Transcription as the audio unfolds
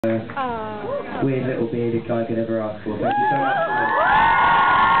Weird little bearded guy could ever ask for. Thank you so much.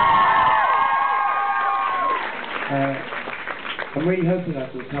 I'm really hoping I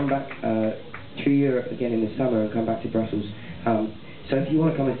can come back to Europe again in the summer and come back to Brussels. So if you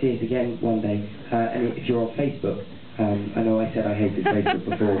want to come and see us again one day, and if you're on Facebook, I know I said I hated Facebook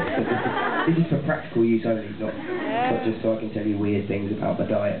before, but this is for practical use only, not just so I can tell you weird things about my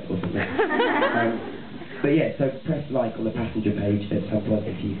diet or something. But yeah, so press like on the passenger page at some point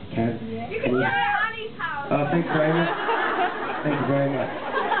if you can. You can go at Annie's house. Oh, thanks very much. Thank you very much.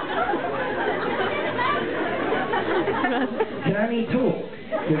 Can Annie talk?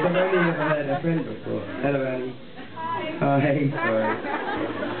 Because I've only ever heard her friend before. Hello, Annie. Hi. Oh, hey, sorry.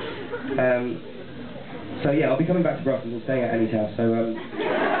 So yeah, I'll be coming back to Brussels and staying at Annie's house. So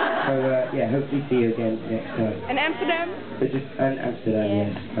yeah, hopefully see you again next time. And Amsterdam? And Amsterdam, yeah.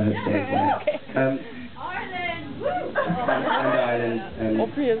 Yes. I hope so as well. Okay. Ireland! Woo! And Ireland.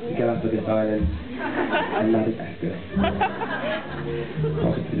 Obviously. Galapagos Island. And Madagascar.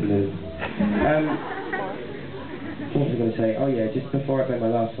 Possibly the moon. What was I going to say? Oh yeah, just before I play my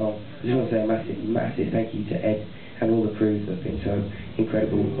last song, I just want to say a massive thank you to Ed and all the crews that have been so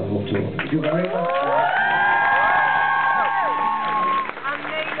incredible the whole tour. Thank you very much.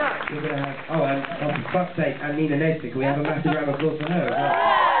 We're going to have, oh, for fuck's sake, and Nina Nesbitt, can we have a massive round of applause for her as well?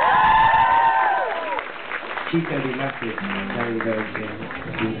 She's going to be massive very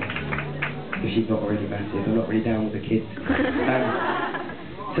soon. If she's not already massive, I'm not really down with the kids.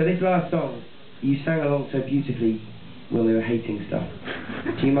 So this last song, you sang along so beautifully when we were hating stuff.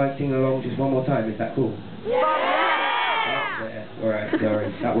 Do you mind singing along just one more time? Is that cool? Yeah! Alright,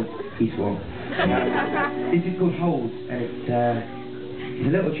 sorry. That was piece one. This is called Holds, and it's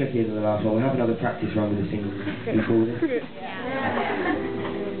a little trickier than the last one. We'll have another practice run with the singles. You cool with it?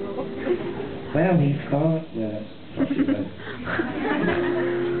 Well, we've got... No, that's not too bad.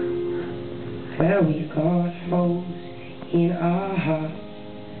 Well, we've got holes in our hearts.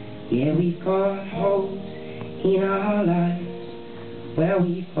 Yeah, we've got holes in our lives. Well,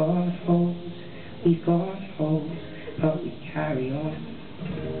 we've got holes, but we carry on.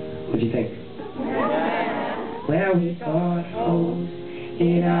 What do you think? Yeah. Well, we've got holes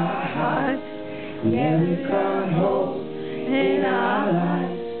in our hearts. Yeah, we've got holes in our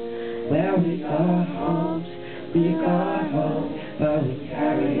lives. Well, we've got holes, but we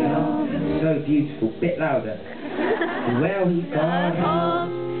carry on. So beautiful, bit louder. Well, we've got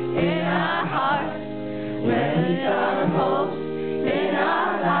holes in our hearts. Well, we've got holes in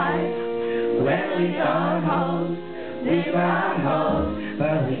our lives. Well, we've got holes,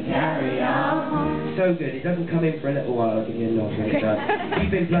 but we carry on. So good, it doesn't come in for a little while. I'll give you a nod when it does.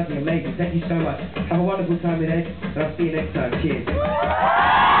 You've been bloody amazing. Thank you so much. Have a wonderful time with Ed, and I'll see you next time. Cheers.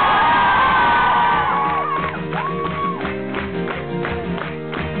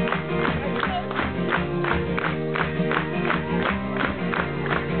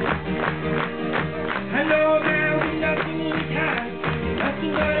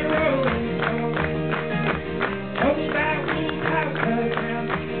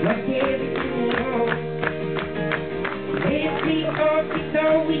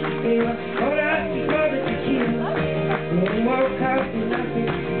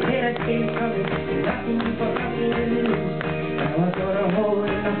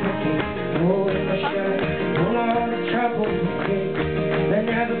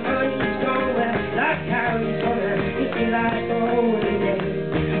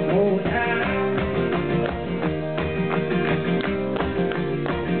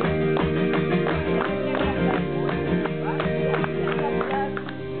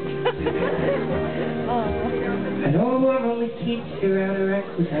 An old woman with kids around her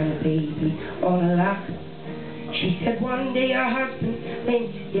ankles and a baby on her lap. She said one day her husband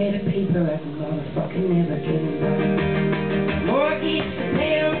went to get a paper and the motherfucker never came back. Mortgage to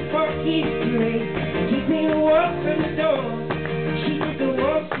pay on 4 kids to raise, keeping the walk from the door. She took the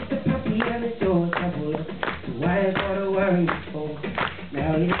walk with the puppy and the door trouble. So why I gotta worry for?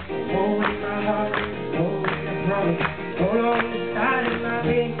 Now it's a hole in my heart, hole in the promise, hole on the side of my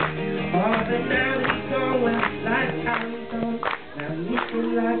bed. Oh, but now it's gone, well, lifetime is on. Now I'm missing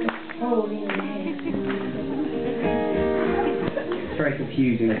like a hole in the head. It's very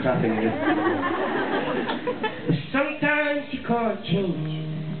confusing, the clapping here. Sometimes you can't change,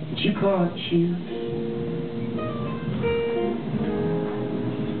 and you can't choose.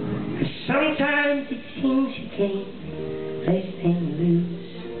 Sometimes it seems you gain less than you lose.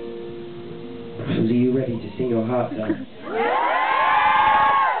 Brussels, are you ready to sing your heart out?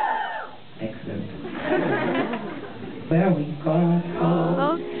 Excellent. Well, we've got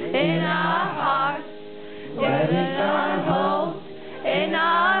holes in our hearts. Well, we've got holes in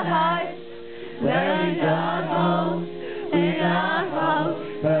our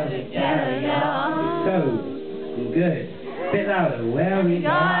louder. Where we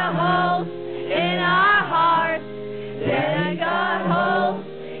got holes in our hearts, where we got holes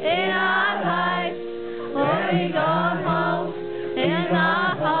in our lives, where we got holes in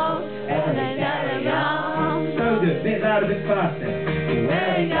our holes, and they carry on. So good. Bit louder, bit faster.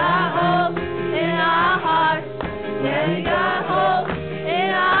 Where we got holes in our hearts, where we got holes in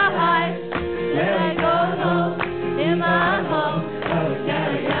our lives, where we got holes in my home, and they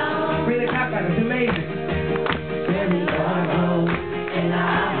carry on. Bring the clap back. It's amazing. Where we got holes in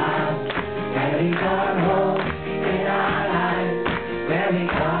our hearts, where we got holes in our lives, where we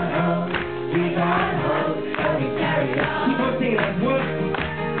got holes, and we carry on. Keep on singing that one.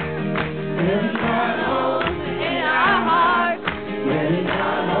 Where we got holes In our hearts, where we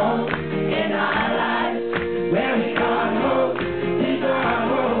got holes in our lives, where we got holes,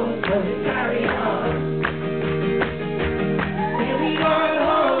 so we carry on. Where we got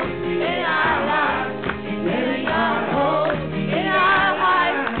holes in our lives, where we got holes in our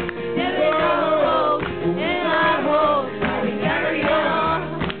lives, where we got holes in our holes, so we carry on.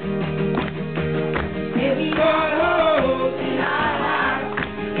 Where we got holes in our lives,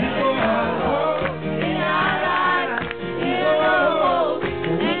 we got holes in our lives, in our holes,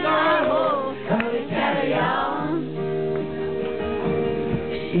 in our holes, so we carry on.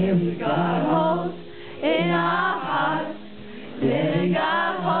 Here we got holes in our hearts, where we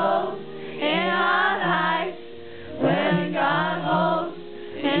got holes in our lives, where we got holes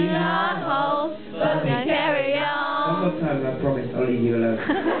in our holes, but we carry one on. more time, I promise I'll leave you alone.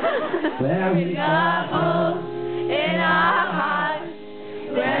 Where We got holes in our hearts,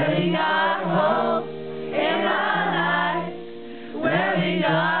 where we got holes in our lives, where we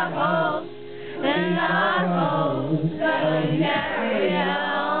got holes in our holes, but we carry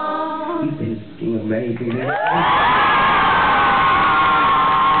on. You've been amazing.